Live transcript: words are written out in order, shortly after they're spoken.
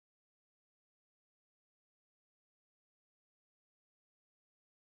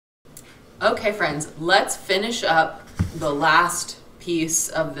Okay, friends, let's finish up the last piece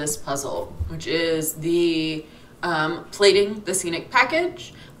of this puzzle, which is the plating the Scenic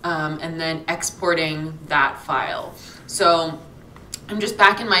package and then exporting that file. So I'm just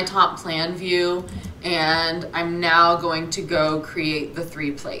back in my top plan view, and I'm now going to go create the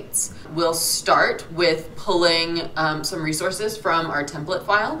 3 plates. We'll start with pulling some resources from our template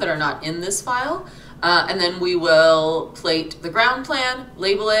file that are not in this file, and then we will plate the ground plan,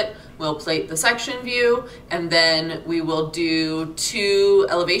 label it, we'll plate the section view, and then we will do 2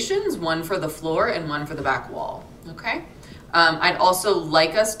 elevations, one for the floor and one for the back wall, okay? I'd also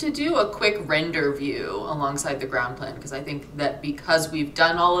like us to do a quick render view alongside the ground plan, because I think that because we've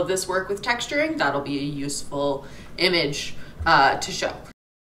done all of this work with texturing, that'll be a useful image to show.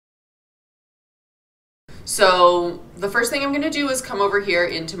 So the first thing I'm going to do is come over here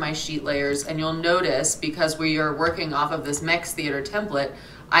into my sheet layers, and you'll notice because we are working off of this Mex Theater template,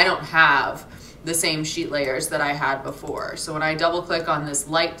 I don't have the same sheet layers that I had before. So when I double click on this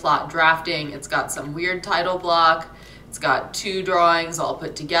light plot drafting, it's got some weird title block. It's got 2 drawings all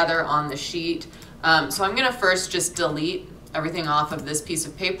put together on the sheet. So I'm gonna first just delete everything off of this piece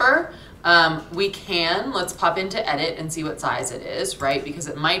of paper. Let's pop into edit and see what size it is, right? Because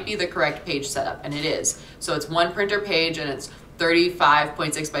it might be the correct page setup, and it is. So it's 1 printer page, and it's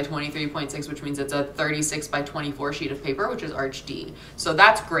 35.6 by 23.6, which means it's a 36 by 24 sheet of paper, which is Arch D. So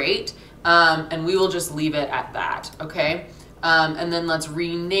that's great, and we will just leave it at that, okay? And then let's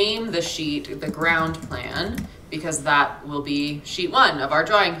rename the sheet the ground plan, because that will be sheet 1 of our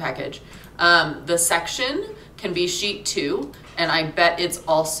drawing package. The section can be sheet 2, and I bet it's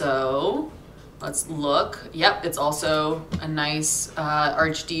also, let's look, yep, it's also a nice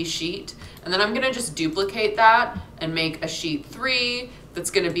Arch D sheet. And then I'm gonna just duplicate that and make a sheet 3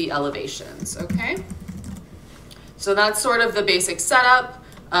 that's gonna be elevations, okay? So that's sort of the basic setup.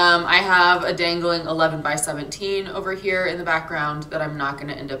 I have a dangling 11 by 17 over here in the background that I'm not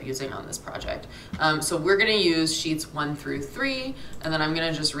gonna end up using on this project. So we're gonna use sheets 1 through 3, and then I'm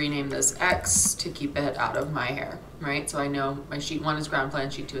gonna just rename this X to keep it out of my hair, right? So I know my sheet 1 is ground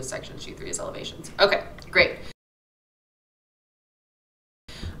plan, sheet 2 is section, sheet 3 is elevations. Okay, great.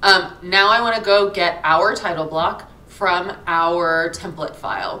 Now I wanna go get our title block from our template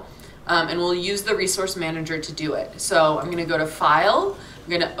file, and we'll use the resource manager to do it. So I'm gonna go to File, I'm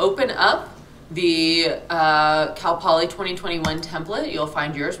gonna open up the Cal Poly 2021 template. You'll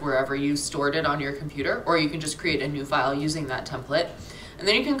find yours wherever you stored it on your computer, or you can just create a new file using that template. And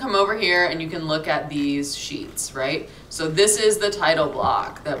then you can come over here and you can look at these sheets, right? So this is the title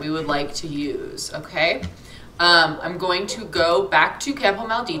block that we would like to use, okay? I'm going to go back to Campo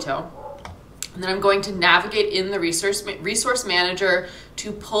Maldito, and then I'm going to navigate in the resource manager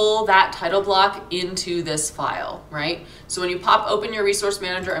to pull that title block into this file, right? So when you pop open your resource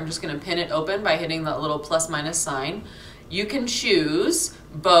manager, I'm just gonna pin it open by hitting that little plus minus sign. You can choose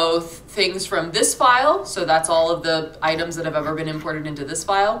both things from this file, so that's all of the items that have ever been imported into this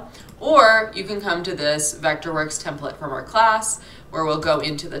file, or you can come to this Vectorworks template from our class, where we'll go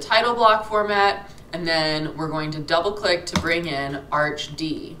into the title block format, and then we're going to double click to bring in Arch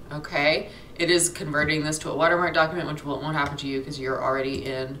D, okay? It is converting this to a watermark document, which won't happen to you because you're already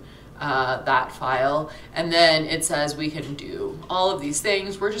in that file. And then it says we can do all of these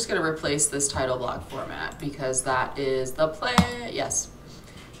things. We're just gonna replace this title block format because that is the plan, yes.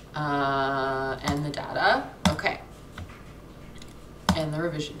 And the data, okay. And the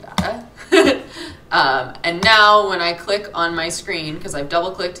revision data. And now when I click on my screen, because I've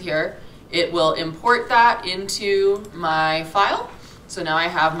double clicked here, it will import that into my file. So now I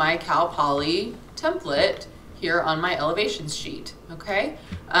have my Cal Poly template here on my elevations sheet, okay?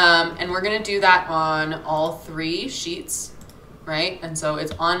 And we're gonna do that on all 3 sheets, right? And so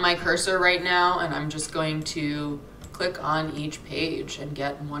it's on my cursor right now, and I'm just going to click on each page and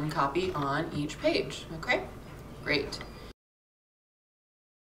get 1 copy on each page, okay? Great.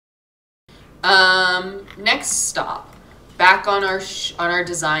 Next stop, back on our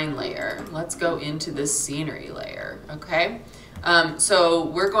design layer. Let's go into this scenery layer, okay? So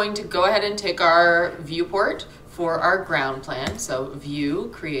we're going to go ahead and take our viewport for our ground plan. So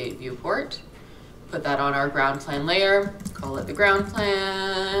view, create viewport, put that on our ground plan layer, call it the ground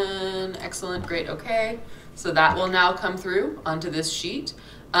plan. Excellent, great, okay. So that will now come through onto this sheet.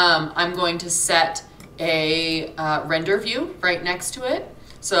 I'm going to set a render view right next to it.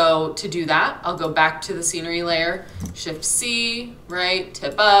 So to do that, I'll go back to the scenery layer, Shift C, right,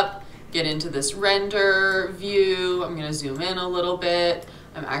 tip up, get into this render view. I'm gonna zoom in a little bit.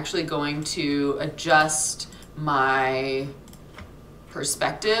 I'm actually going to adjust my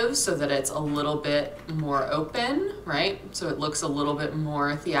perspective so that it's a little bit more open, right? So it looks a little bit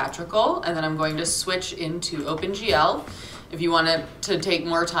more theatrical. And then I'm going to switch into OpenGL. If you want to take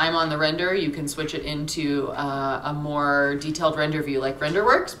more time on the render, you can switch it into a more detailed render view like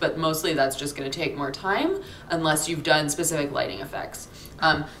RenderWorks, but mostly that's just going to take more time unless you've done specific lighting effects.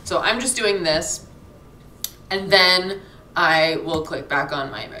 So I'm just doing this, and then I will click back on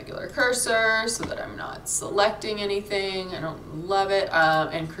my regular cursor so that I'm not selecting anything. I don't love it,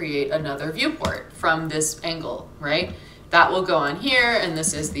 and create another viewport from this angle, right? That will go on here, and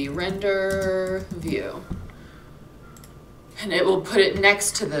this is the render view. And it will put it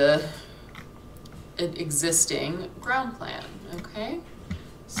next to the existing ground plan, okay?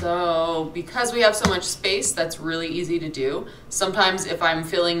 So because we have so much space, that's really easy to do. Sometimes if I'm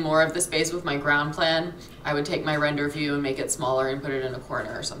filling more of the space with my ground plan, I would take my render view and make it smaller and put it in a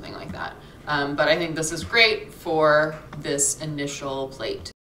corner or something like that. But I think this is great for this initial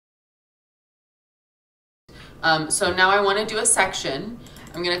plate. So now I want to do a section.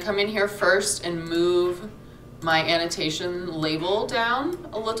 I'm going to come in here first and move my annotation label down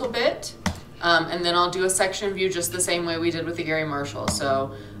a little bit, and then I'll do a section view just the same way we did with the Gary Marshall.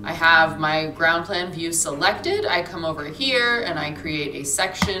 So I have my ground plan view selected. I come over here and I create a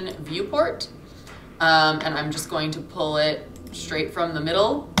section viewport, and I'm just going to pull it straight from the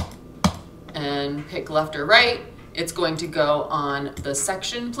middle and pick left or right. It's going to go on the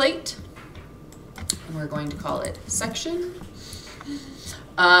section plate, and we're going to call it section.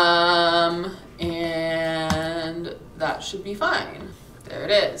 And that should be fine. There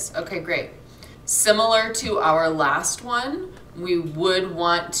it is. Okay, great. Similar to our last one, we would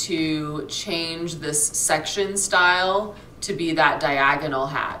want to change this section style to be that diagonal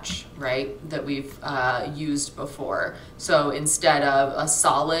hatch, right, that we've used before. So instead of a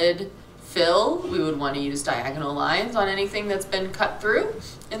solid fill, we would want to use diagonal lines on anything that's been cut through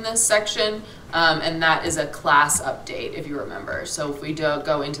in this section. And that is a class update, if you remember. So if we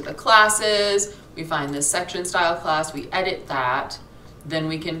go into the classes, we find this section style class, we edit that, then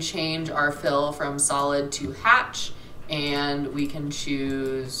we can change our fill from solid to hatch, and we can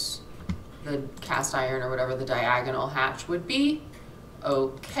choose the cast iron or whatever the diagonal hatch would be.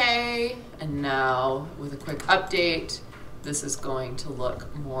 Okay, and now with a quick update, this is going to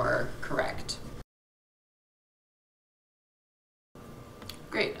look more correct.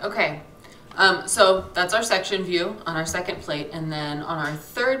 Great, okay. So that's our section view on our second plate, and then on our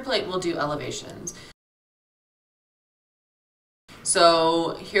third plate we'll do elevations.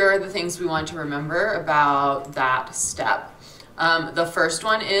 So here are the things we want to remember about that step. The first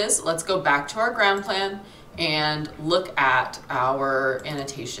one is, let's go back to our ground plan and look at our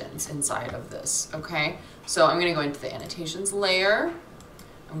annotations inside of this, okay? So I'm gonna go into the annotations layer.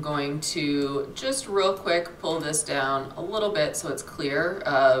 I'm going to just real quick pull this down a little bit so it's clear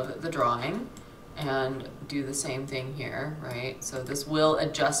of the drawing, and do the same thing here, right? So this will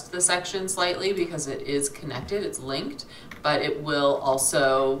adjust the section slightly because it is connected, it's linked, but it will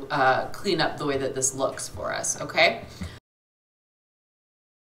also clean up the way that this looks for us, okay?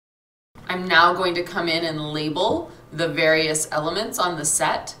 I'm now going to come in and label the various elements on the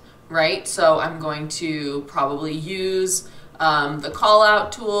set, right? So I'm going to probably use the call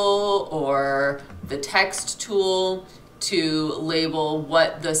out tool or the text tool to label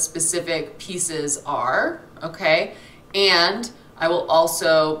what the specific pieces are, okay? And I will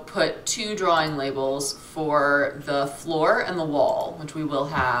also put two drawing labels for the floor and the wall, which we will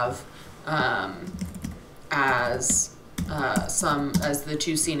have as the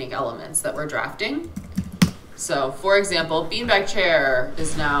two scenic elements that we're drafting. So for example, beanbag chair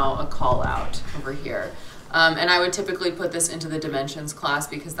is now a call out over here. And I would typically put this into the dimensions class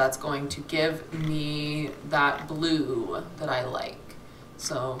because that's going to give me that blue that I like.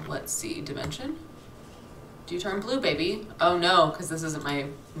 So let's see, dimension. Do you turn blue, baby? Oh no, because this isn't my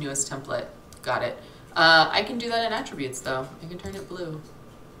newest template. Got it. I can do that in attributes though. I can turn it blue.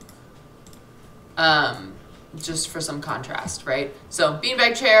 Just for some contrast, right? So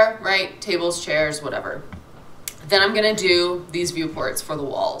beanbag chair, right? Tables, chairs, whatever. Then I'm gonna do these viewports for the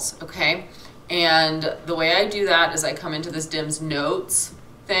walls, okay? And the way I do that is I come into this DIMS notes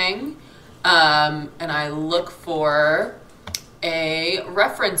thing, and I look for a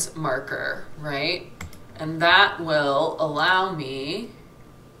reference marker, right? And that will allow me,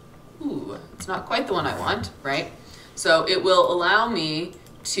 ooh, it's not quite the one I want, right? So it will allow me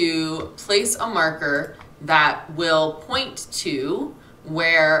to place a marker that will point to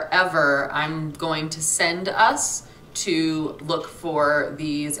wherever I'm going to send us to look for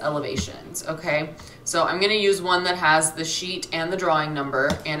these elevations, okay? So I'm gonna use one that has the sheet and the drawing number,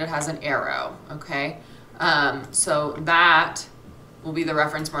 and it has an arrow, okay? So that will be the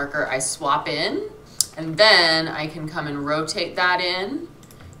reference marker I swap in, and then I can come and rotate that in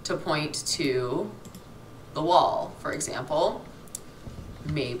to point to the wall, for example.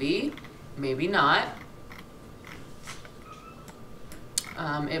 Maybe, maybe not.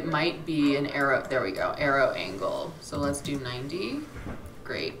 It might be an arrow, there we go, arrow angle. So let's do 90,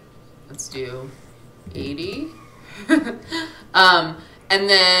 great. Let's do 80. And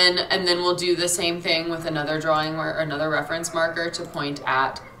then we'll do the same thing with another drawing or another reference marker to point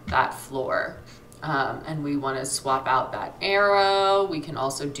at that floor. And we want to swap out that arrow. We can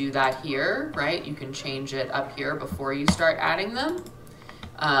also do that here, right? You can change it up here before you start adding them.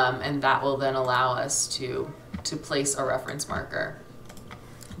 And that will then allow us to place a reference marker.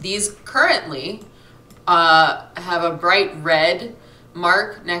 These currently have a bright red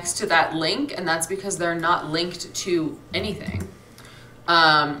mark next to that link, and that's because they're not linked to anything.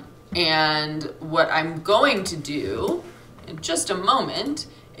 And what I'm going to do in just a moment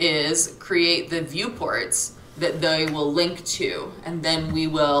is create the viewports that they will link to, and then we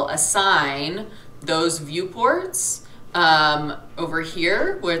will assign those viewports over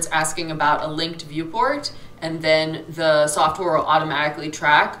here where it's asking about a linked viewport, and then the software will automatically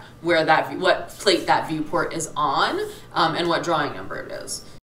track where what plate that viewport is on and what drawing number it is.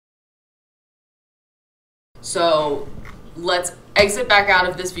 So let's exit back out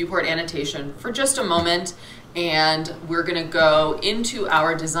of this viewport annotation for just a moment, and we're gonna go into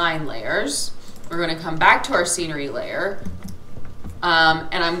our design layers. We're gonna come back to our scenery layer,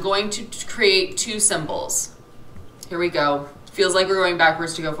 and I'm going to create two symbols. Here we go. Feels like we're going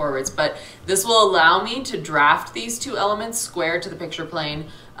backwards to go forwards, but this will allow me to draft these two elements square to the picture plane,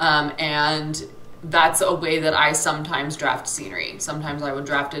 and that's a way that I sometimes draft scenery. Sometimes I would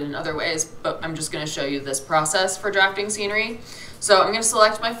draft it in other ways, but I'm just going to show you this process for drafting scenery. So I'm going to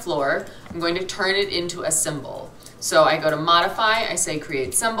select my floor. I'm going to turn it into a symbol. So I go to modify, I say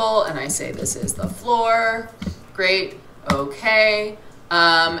create symbol, and I say this is the floor. Great, okay.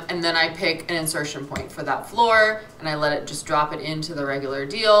 And then I pick an insertion point for that floor, and I let it just drop it into the regular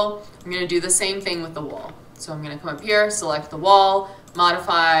deal. I'm going to do the same thing with the wall. So I'm going to come up here, select the wall,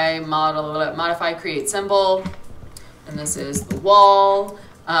 modify, create symbol, and this is the wall.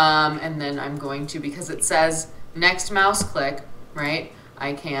 And then I'm going to, because it says next mouse click, right,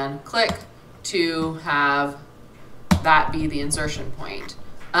 I can click to have that be the insertion point.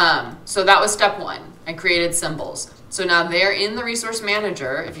 So that was step one. I created symbols. So now they're in the resource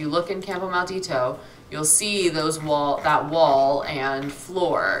manager. If you look in Campo Maldito, you'll see that wall and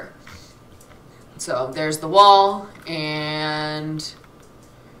floor. So there's the wall, and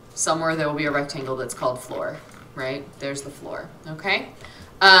somewhere there will be a rectangle that's called floor, right? There's the floor, okay?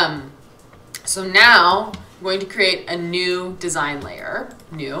 So now I'm going to create a new design layer,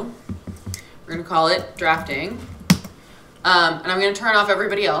 new. We're gonna call it drafting. And I'm gonna turn off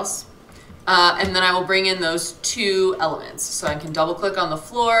everybody else. And then I will bring in those two elements. So I can double click on the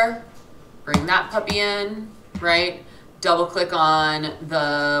floor, bring that puppy in, right? Double click on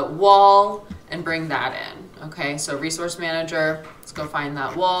the wall and bring that in. Okay, so resource manager, let's go find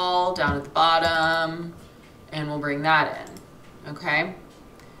that wall down at the bottom, and we'll bring that in, okay?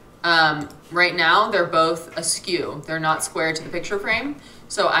 Right now, they're both askew. They're not square to the picture frame.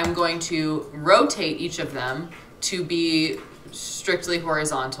 So I'm going to rotate each of them to be strictly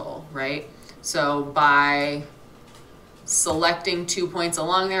horizontal, right? So by selecting 2 points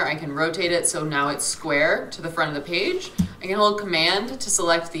along there, I can rotate it so now it's square to the front of the page. I can hold Command to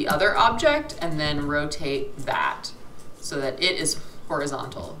select the other object and then rotate that so that it is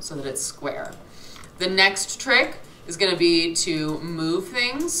horizontal, so that it's square. The next trick is going to be to move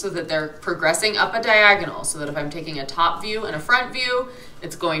things so that they're progressing up a diagonal, so that if I'm taking a top view and a front view,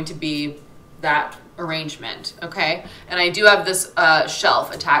 it's going to be that arrangement, okay? And I do have this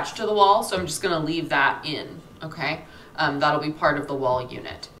shelf attached to the wall, so I'm just going to leave that in, okay? That'll be part of the wall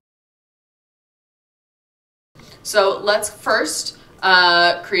unit. So let's first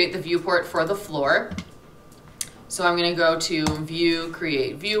create the viewport for the floor. So I'm going to go to View,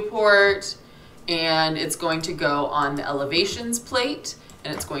 Create Viewport, and it's going to go on the elevations plate,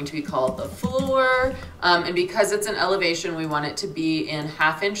 and it's going to be called the floor. And because it's an elevation, we want it to be in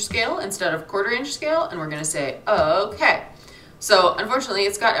 1/2 inch scale instead of 1/4 inch scale, and we're going to say, okay. So unfortunately,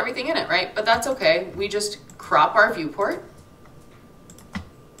 it's got everything in it, right? But that's okay. We just crop our viewport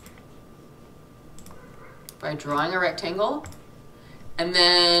by drawing a rectangle, and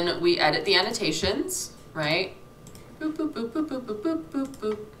then we edit the annotations, right? Boop, boop, boop, boop, boop, boop, boop,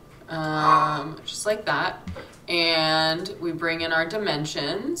 boop, boop. Just like that. And we bring in our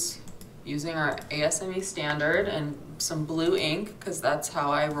dimensions using our ASME standard and some blue ink, because that's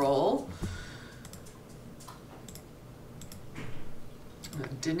how I roll.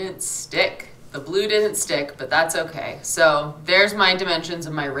 Didn't stick. The blue didn't stick, but that's okay. So there's my dimensions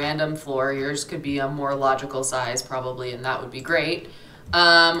of my random floor. Yours could be a more logical size probably, and that would be great.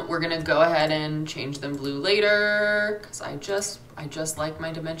 We're gonna go ahead and change them blue later because I just like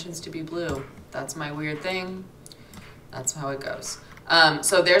my dimensions to be blue. That's my weird thing. That's how it goes.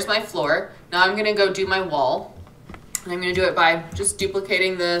 So there's my floor. Now I'm gonna go do my wall, and I'm gonna do it by just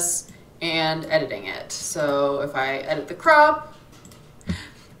duplicating this and editing it. So if I edit the crop,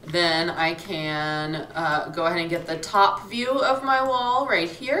 then I can go ahead and get the top view of my wall right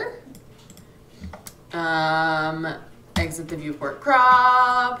here. Exit the viewport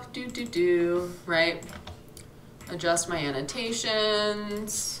crop, right? Adjust my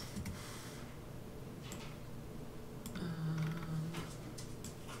annotations.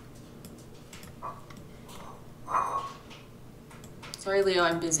 Sorry, Leo,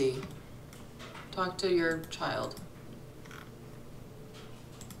 I'm busy. Talk to your child.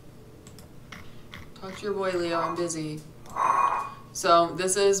 Talk to your boy, Leo, I'm busy. So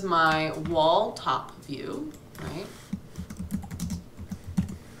this is my wall top view, right?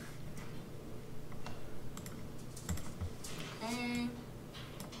 Okay.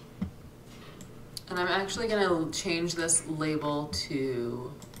 And I'm actually gonna change this label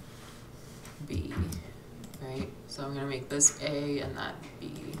to B, right? So I'm gonna make this A and that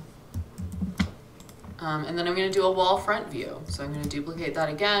B. And then I'm gonna do a wall front view. So I'm gonna duplicate that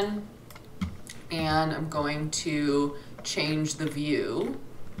again. And I'm going to change the view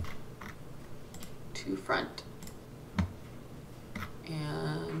to front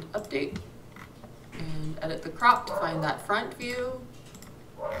and update and edit the crop to find that front view,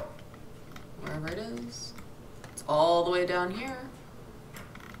 wherever it is. It's all the way down here,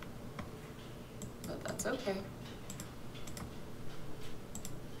 but that's okay.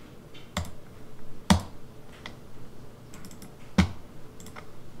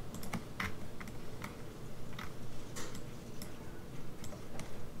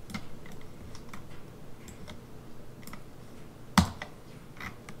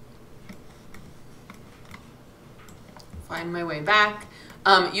 Find my way back.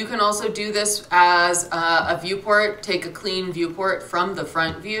 You can also do this as a viewport, take a clean viewport from the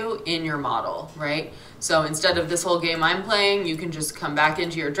front view in your model, right? So instead of this whole game I'm playing, you can just come back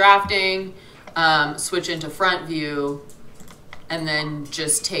into your drafting, switch into front view, and then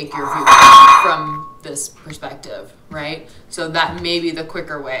just take your viewport from this perspective, right? So that may be the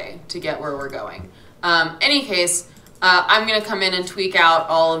quicker way to get where we're going. Any case, I'm gonna come in and tweak out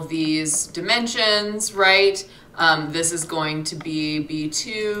all of these dimensions, right? This is going to be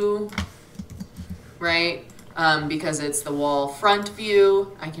B2, right? Because it's the wall front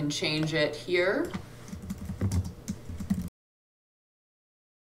view. I can change it here.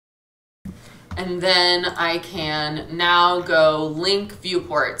 And then I can now go link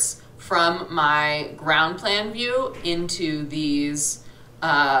viewports from my ground plan view into these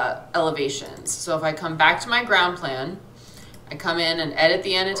elevations. So if I come back to my ground plan, I come in and edit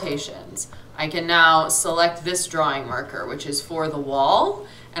the annotations. I can now select this drawing marker, which is for the wall,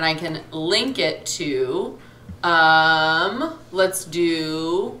 and I can link it to, let's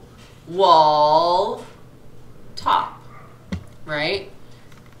do wall top, right?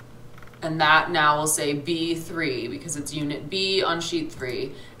 And that now will say B3 because it's unit B on sheet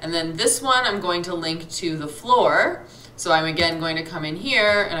 3. And then this one I'm going to link to the floor. So I'm again going to come in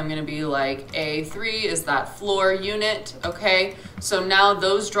here and I'm going to be like A3 is that floor unit, okay? So now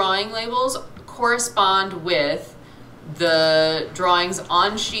those drawing labels correspond with the drawings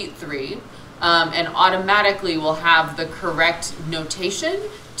on sheet 3 and automatically will have the correct notation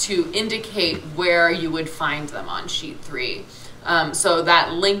to indicate where you would find them on sheet 3. So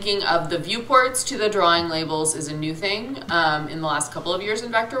that linking of the viewports to the drawing labels is a new thing in the last couple of years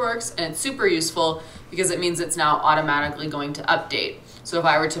in Vectorworks, and it's super useful because it means it's now automatically going to update. So if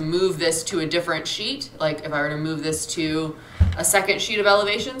I were to move this to a different sheet, like if I were to move this to a second sheet of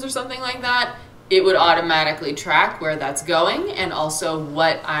elevations or something like that, it would automatically track where that's going and also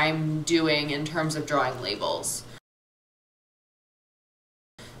what I'm doing in terms of drawing labels.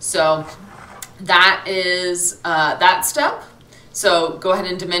 So that is that step. So go ahead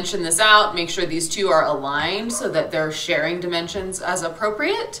and dimension this out, make sure these two are aligned so that they're sharing dimensions as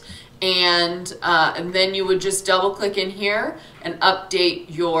appropriate. And then you would just double click in here and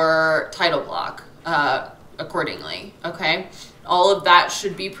update your title block accordingly, okay? All of that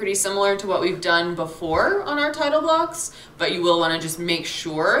should be pretty similar to what we've done before on our title blocks, but you will want to just make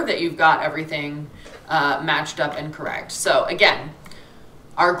sure that you've got everything matched up and correct. So again,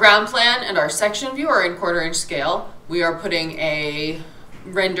 our ground plan and our section view are in 1/4 inch scale. We are putting a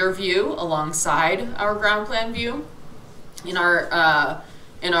render view alongside our ground plan view. In our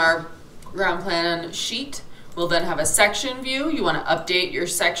in our ground plan sheet. We'll then have a section view. You want to update your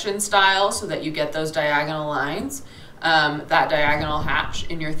section style so that you get those diagonal lines, that diagonal hatch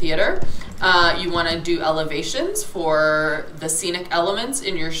in your theater. You want to do elevations for the scenic elements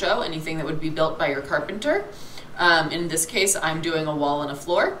in your show, anything that would be built by your carpenter. In this case, I'm doing a wall and a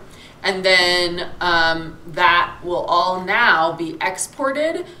floor. And then that will all now be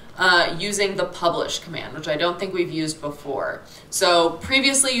exported using the publish command, which I don't think we've used before. So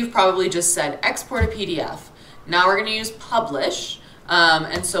previously you've probably just said export a PDF. Now we're going to use publish.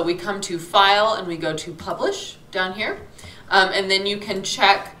 And so we come to file and we go to publish down here. And then you can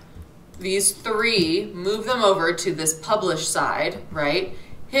check these three, move them over to this publish side, right?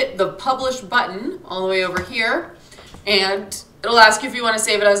 Hit the publish button all the way over here, and it'll ask you if you want to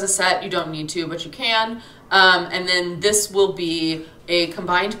save it as a set. You don't need to, but you can. And then this will be a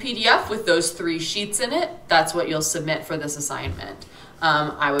combined PDF with those three sheets in it. That's what you'll submit for this assignment.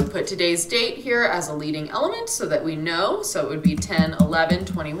 I would put today's date here as a leading element so that we know. So it would be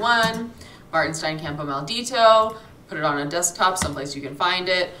 10/11/21, Bartenstein Campo Maldito. Put it on a desktop, someplace you can find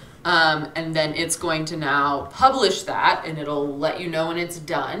it. And then it's going to now publish that, and it'll let you know when it's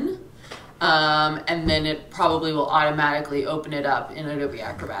done. And then it probably will automatically open it up in Adobe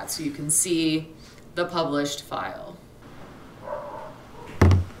Acrobat so you can see the published file.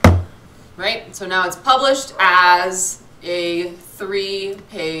 Right, so now it's published as a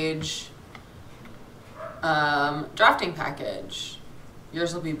 3-page drafting package.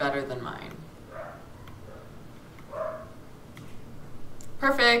 Yours will be better than mine.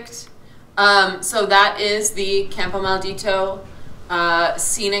 Perfect. So that is the Campo Maldito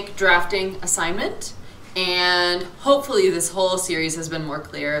scenic drafting assignment. And hopefully this whole series has been more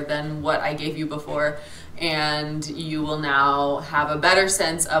clear than what I gave you before. And you will now have a better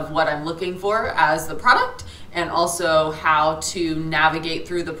sense of what I'm looking for as the product, and also how to navigate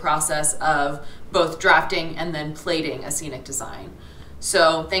through the process of both drafting and then plating a scenic design.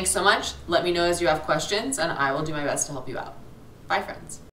 So thanks so much. Let me know as you have questions, and I will do my best to help you out. Bye, friends.